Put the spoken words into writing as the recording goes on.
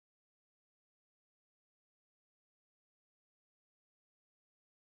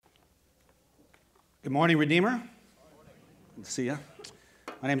Good morning, Redeemer. Good to see you.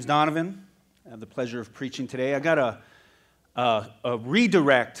 My name's Donovan. I have the pleasure of preaching today. I got a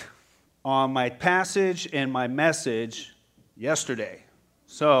redirect on my passage and my message yesterday.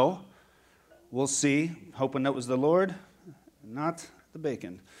 So, we'll see. Hoping that was the Lord, not the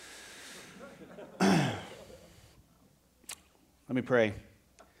bacon. Let me pray.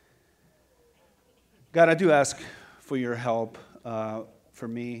 God, I do ask for your help. For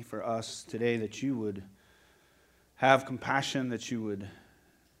me, for us today, that you would have compassion, that you would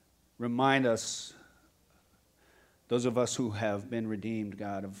remind us, those of us who have been redeemed,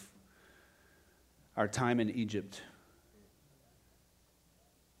 God, of our time in Egypt.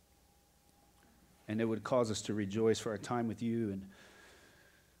 And it would cause us to rejoice for our time with you and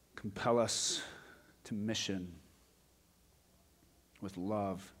compel us to mission with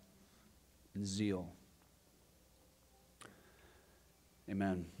love and zeal.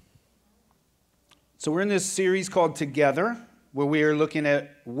 Amen. So we're in this series called Together, where we are looking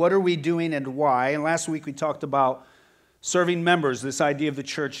at what are we doing and why. And last week we talked about serving members, this idea of the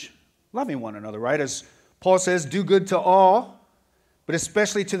church loving one another, right? As Paul says, do good to all, but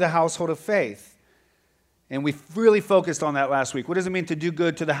especially to the household of faith. And we really focused on that last week. What does it mean to do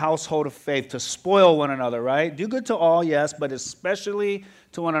good to the household of faith? To spoil one another, right? Do good to all, yes, but especially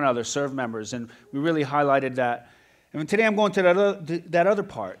to one another, serve members. And we really highlighted that. And today I'm going to that other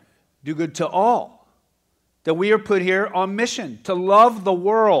part. Do good to all. That we are put here on mission to love the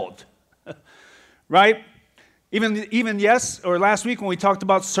world. Right? Even last week when we talked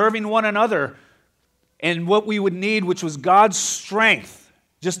about serving one another and what we would need, which was God's strength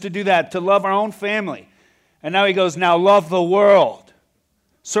just to do that, to love our own family. And now he goes, now love the world.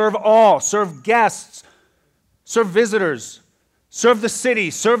 Serve all. Serve guests. Serve visitors. Serve the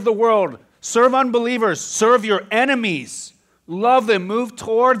city. Serve the world. Serve unbelievers. Serve your enemies. Love them. Move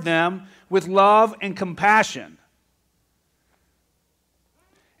toward them with love and compassion.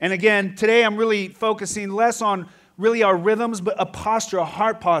 And again, today I'm really focusing less on really our rhythms, but a posture, a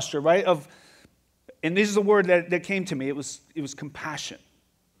heart posture, right? And this is the word that came to me. It was compassion.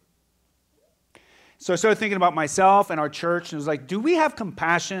 So I started thinking about myself and our church, and it was like, do we have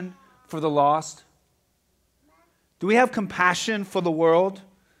compassion for the lost? Do we have compassion for the world?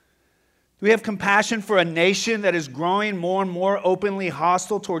 Do we have compassion for a nation that is growing more and more openly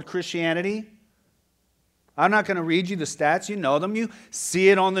hostile toward Christianity? I'm not going to read you the stats. You know them. You see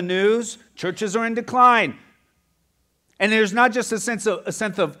it on the news. Churches are in decline. And there's not just a sense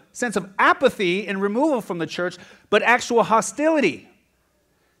of apathy and removal from the church, but actual hostility.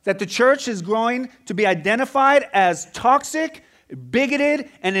 That the church is growing to be identified as toxic, bigoted,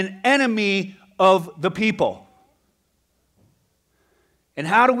 and an enemy of the people. And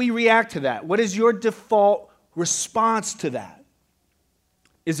how do we react to that? What is your default response to that?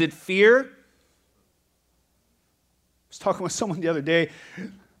 Is it fear? I was talking with someone the other day,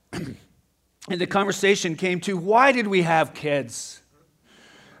 and the conversation came to, why did we have kids?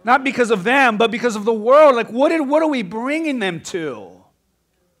 Not because of them, but because of the world. Like, what are we bringing them to?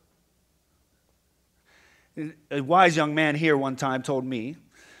 A wise young man here one time told me,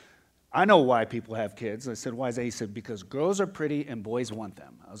 I know why people have kids. I said, why is that? He said, because girls are pretty and boys want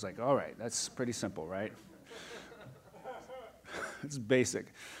them. I was like, all right, that's pretty simple, right? It's basic.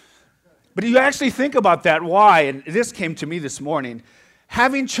 But you actually think about that, why? And this came to me this morning.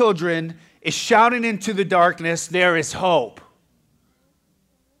 Having children is shouting into the darkness, there is hope.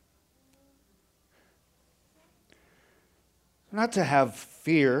 Not to have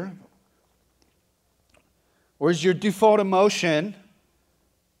fear. Or is your default emotion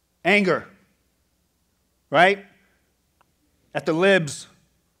anger, right? At the libs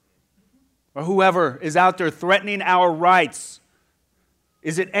or whoever is out there threatening our rights.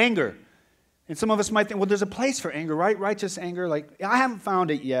 Is it anger? And some of us might think, well, there's a place for anger, right? Righteous anger. Like, I haven't found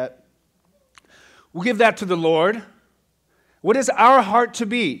it yet. We'll give that to the Lord. What is our heart to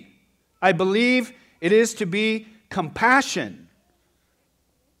be? I believe it is to be compassion.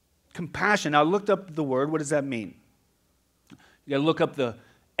 Compassion. Now, I looked up the word. What does that mean? You got to look up the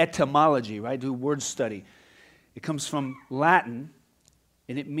etymology, right? Do word study. It comes from Latin,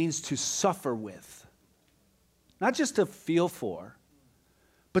 and it means to suffer with. Not just to feel for,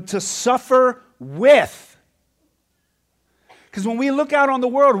 but to suffer with. Because when we look out on the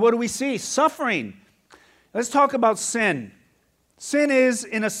world, what do we see? Suffering. Let's talk about sin. Sin is,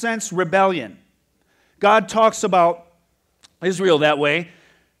 in a sense, rebellion. God talks about Israel that way. It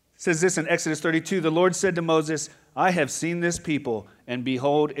says this in Exodus 32, the Lord said to Moses, I have seen this people, and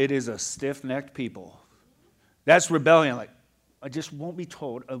behold, it is a stiff-necked people. That's rebellion. Like, I just won't be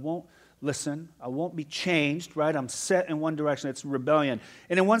told. I won't listen. I won't be changed, right? I'm set in one direction. It's rebellion.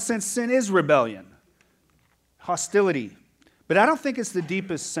 And in one sense, sin is rebellion. hostility. But I don't think it's the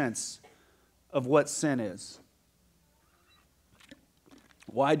deepest sense of what sin is.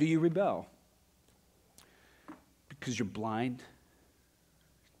 Why do you rebel? Because you're blind.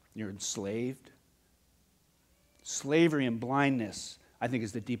 You're enslaved. Slavery and blindness, I think,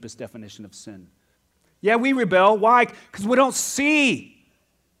 is the deepest definition of sin. Yeah, we rebel. Why? Because we don't see.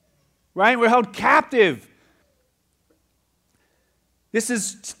 Right? We're held captive. This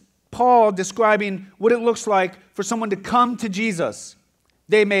is Paul describing what it looks like for someone to come to Jesus.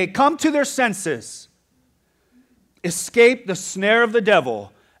 They may come to their senses, escape the snare of the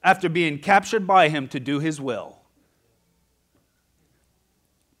devil after being captured by him to do his will.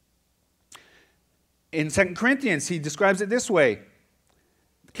 In 2 Corinthians, he describes it this way.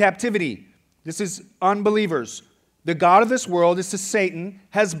 Captivity. This is unbelievers. The god of this world, this is Satan,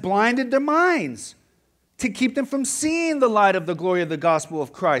 has blinded their minds to keep them from seeing the light of the glory of the gospel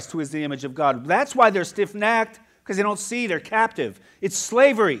of Christ, who is the image of God. That's why they're stiff-necked, because they don't see, they're captive. It's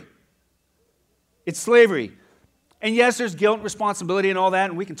slavery. It's slavery. And yes, there's guilt and responsibility and all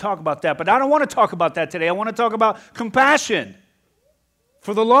that, and we can talk about that, but I don't want to talk about that today. I want to talk about compassion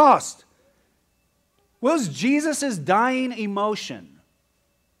for the lost. What was Jesus' dying emotion?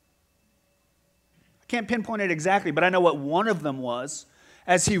 I can't pinpoint it exactly, but I know what one of them was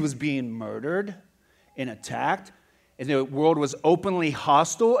as he was being murdered and attacked, and the world was openly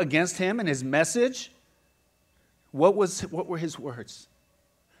hostile against him and his message. What were his words?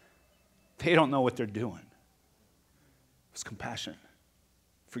 They don't know what they're doing. It was compassion.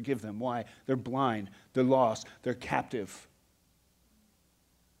 Forgive them. Why? They're blind. They're lost. They're captive.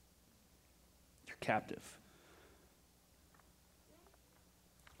 They're captive.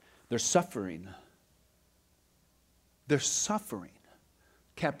 They're suffering. They're suffering.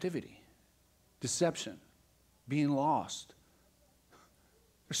 Captivity. Deception. Being lost.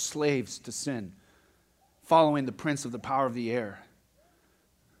 They're slaves to sin. Following the prince of the power of the air.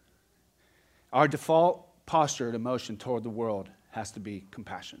 Our default posture and emotion toward the world has to be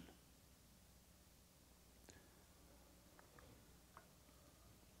compassion.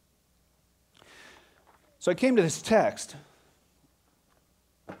 So I came to this text,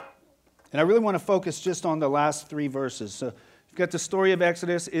 and I really want to focus just on the last 3 verses. So you've got the story of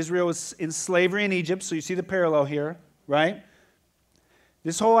Exodus. Israel is in slavery in Egypt, so you see the parallel here, right?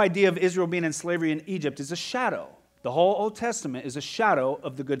 This whole idea of Israel being in slavery in Egypt is a shadow. The whole Old Testament is a shadow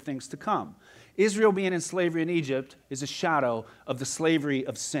of the good things to come. Israel being in slavery in Egypt is a shadow of the slavery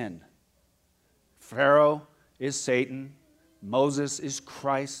of sin. Pharaoh is Satan. Moses is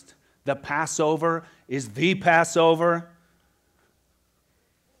Christ. The Passover is the Passover.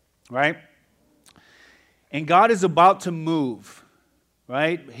 Right? And God is about to move.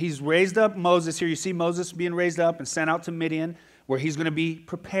 Right? He's raised up Moses here. You see Moses being raised up and sent out to Midian, where he's going to be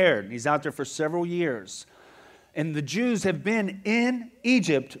prepared. He's out there for several years. And the Jews have been in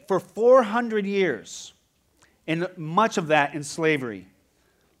Egypt for 400 years, and much of that in slavery.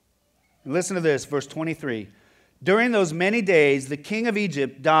 And listen to this, verse 23. During those many days, the king of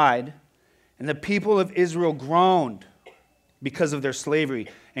Egypt died, and the people of Israel groaned because of their slavery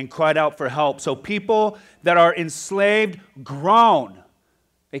and cried out for help. So people that are enslaved groan.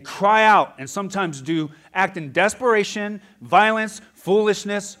 They cry out and sometimes do act in desperation, violence,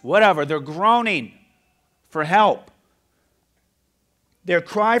 foolishness, whatever. They're groaning for help. Their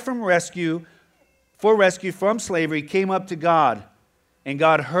cry for rescue from slavery came up to God, and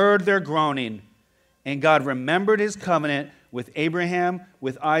God heard their groaning, and God remembered his covenant with Abraham,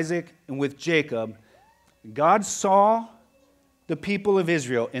 with Isaac, and with Jacob. God saw the people of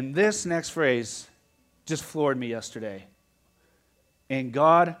Israel, and this next phrase just floored me yesterday. And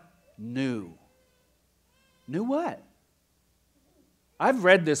God knew. Knew what? I've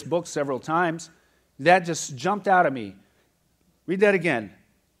read this book several times. That just jumped out at me. Read that again.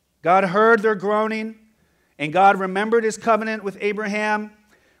 God heard their groaning, and God remembered his covenant with Abraham,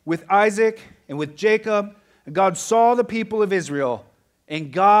 with Isaac, and with Jacob. And God saw the people of Israel,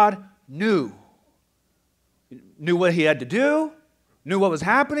 and God knew. Knew what he had to do, knew what was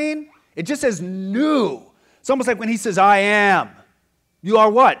happening. It just says knew. It's almost like when he says, I am. You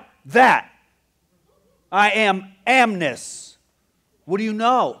are what? That. I amness. What do you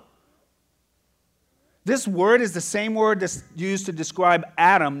know? This word is the same word that's used to describe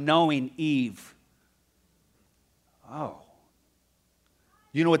Adam knowing Eve. Oh.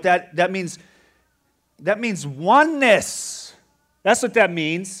 You know what that means? That means oneness. That's what that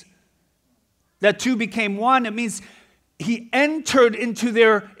means. That two became one. It means he entered into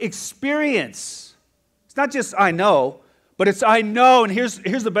their experience. It's not just I know, but it's I know, and here's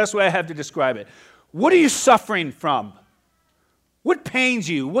the best way I have to describe it. What are you suffering from? What pains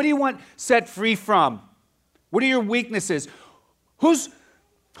you? What do you want set free from? What are your weaknesses? Who's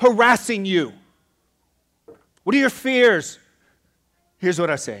harassing you? What are your fears? Here's what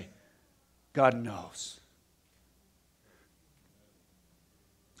I say. God knows.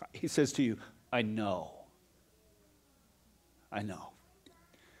 He says to you, I know. I know.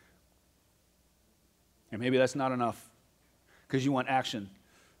 And maybe that's not enough because you want action.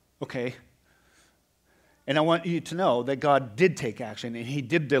 Okay. And I want you to know that God did take action and he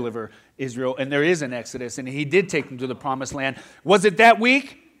did deliver Israel and there is an Exodus and he did take them to the promised land. Was it that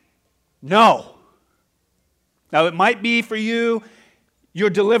week? No. Now it might be for you your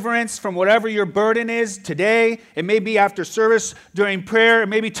deliverance from whatever your burden is today. It may be after service during prayer. It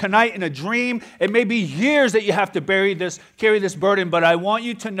may be tonight in a dream. It may be years that you have to carry this burden. But I want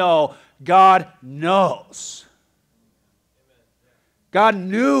you to know God knows. God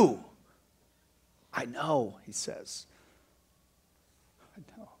knew. I know, he says. I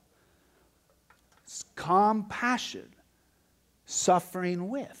know. It's compassion, suffering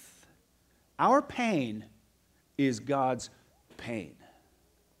with. Our pain is God's pain.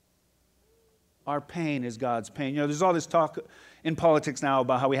 Our pain is God's pain. You know, there's all this talk in politics now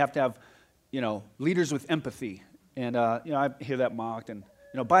about how we have to have, leaders with empathy. And, I hear that mocked. And,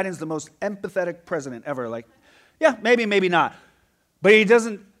 Biden's the most empathetic president ever. Like, yeah, maybe not. But he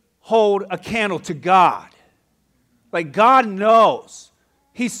doesn't hold a candle to God. Like, God knows.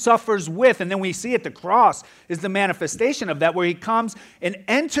 He suffers with. And then we see at the cross is the manifestation of that, where he comes and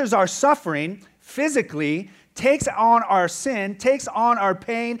enters our suffering physically, takes on our sin, takes on our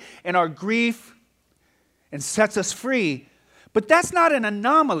pain and our grief, and sets us free. But that's not an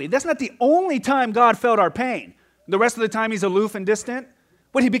anomaly. That's not the only time God felt our pain. The rest of the time he's aloof and distant.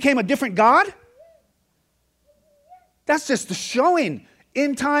 But he became a different God? That's just the showing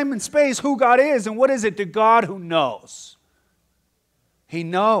in time and space who God is. And what is it? The God who knows. He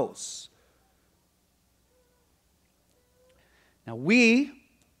knows. Now we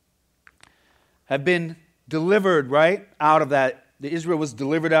have been delivered, right, out of that. Israel was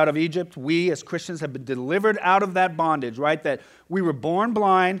delivered out of Egypt. We as Christians have been delivered out of that bondage, right? That we were born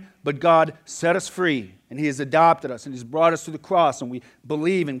blind, but God set us free. And he has adopted us and he's brought us to the cross and we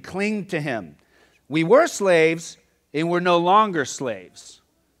believe and cling to him. We were slaves and we're no longer slaves.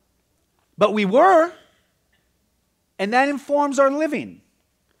 But we were, and that informs our living.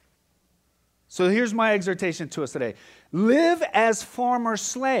 So here's my exhortation to us today. Live as former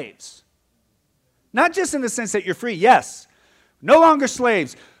slaves. Not just in the sense that you're free, yes. No longer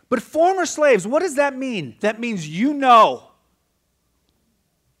slaves, but former slaves. What does that mean? That means you know.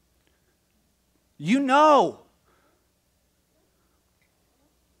 You know.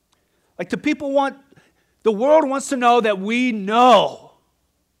 Like the world wants to know that we know.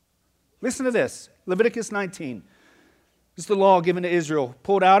 Listen to this. Leviticus 19. This is the law given to Israel.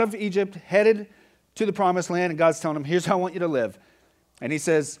 Pulled out of Egypt, headed to the promised land, and God's telling them, here's how I want you to live. And he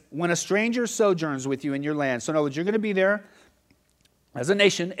says, when a stranger sojourns with you in your land, so in other words, you're going to be there as a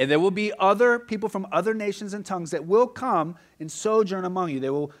nation, and there will be other people from other nations and tongues that will come and sojourn among you. They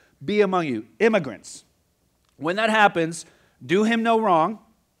will be among you, immigrants. When that happens, do him no wrong,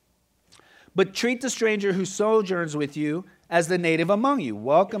 but treat the stranger who sojourns with you as the native among you.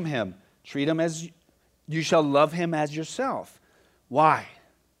 Welcome him. Treat him as you shall love him as yourself. Why?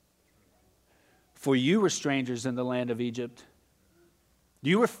 For you were strangers in the land of Egypt.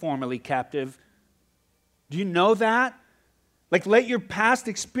 You were formerly captive. Do you know that? Like, let your past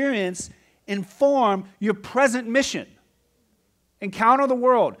experience inform your present mission. Encounter the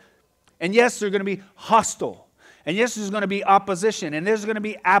world. And yes, they're going to be hostile. And yes, there's going to be opposition. And there's going to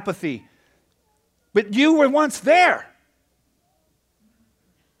be apathy. But you were once there.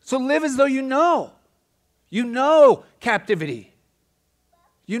 So live as though you know. You know captivity.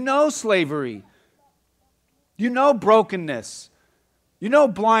 You know slavery. You know brokenness. You know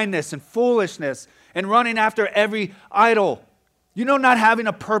blindness and foolishness and running after every idol. You know not having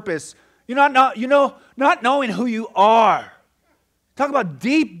a purpose. You know not knowing who you are. Talk about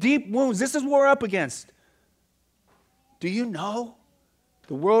deep, deep wounds. This is what we're up against. Do you know?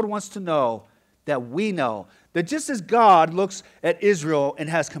 The world wants to know that we know that just as God looks at Israel and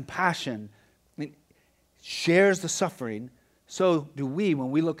has compassion and shares the suffering, so do we when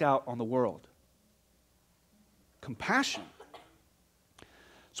we look out on the world. Compassion.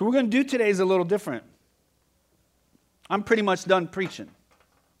 So what we're going to do today is a little different. I'm pretty much done preaching.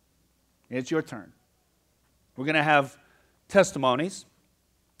 It's your turn. We're going to have testimonies.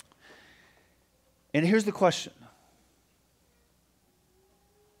 And here's the question.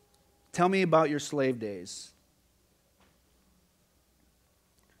 Tell me about your slave days.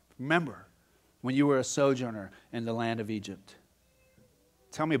 Remember when you were a sojourner in the land of Egypt.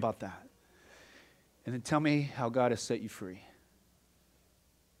 Tell me about that. And then tell me how God has set you free.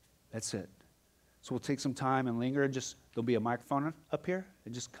 That's it. So we'll take some time and linger. There'll be a microphone up here,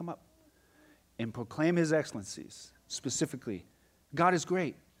 and just come up and proclaim his excellencies. Specifically, God is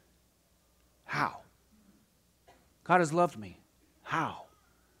great. How? God has loved me. How?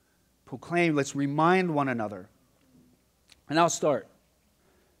 Proclaim, let's remind one another. And I'll start.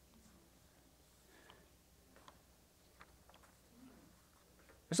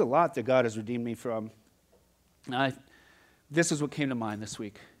 There's a lot that God has redeemed me from. This is what came to mind this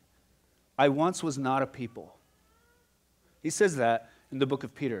week. I once was not a people. He says that in the book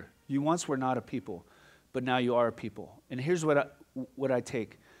of Peter. You once were not a people, but now you are a people. And here's what I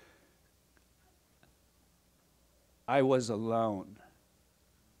take. I was alone.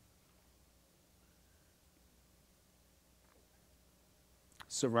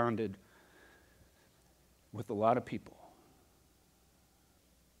 Surrounded with a lot of people.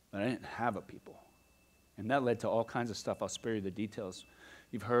 But I didn't have a people. And that led to all kinds of stuff. I'll spare you the details.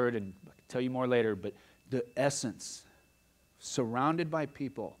 You've heard, and I can tell you more later, but the essence, surrounded by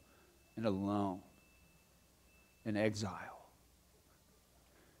people and alone, in exile.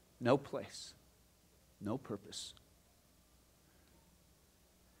 No place, no purpose.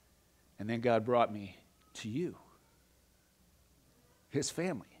 And then God brought me to you, his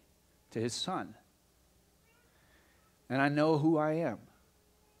family, to his son. And I know who I am.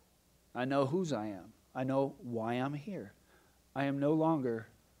 I know whose I am. I know why I'm here. I am no longer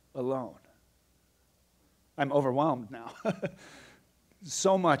alone. I'm overwhelmed now.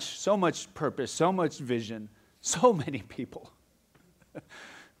 So much purpose, so much vision, so many people.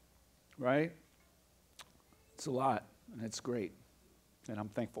 Right? It's a lot, and it's great. And I'm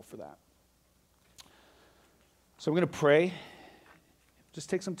thankful for that. So I'm going to pray. Just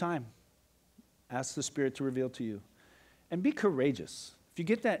take some time. Ask the Spirit to reveal to you. And be courageous. If you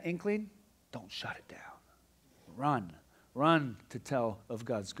get that inkling, don't shut it down. Run to tell of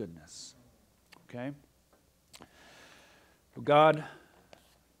God's goodness. Okay? Well, God,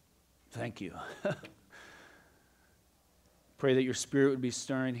 thank you. Pray that your Spirit would be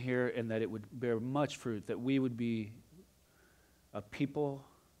stirring here and that it would bear much fruit, that we would be a people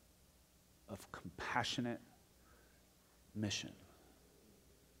of compassionate mission.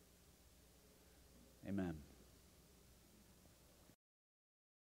 Amen.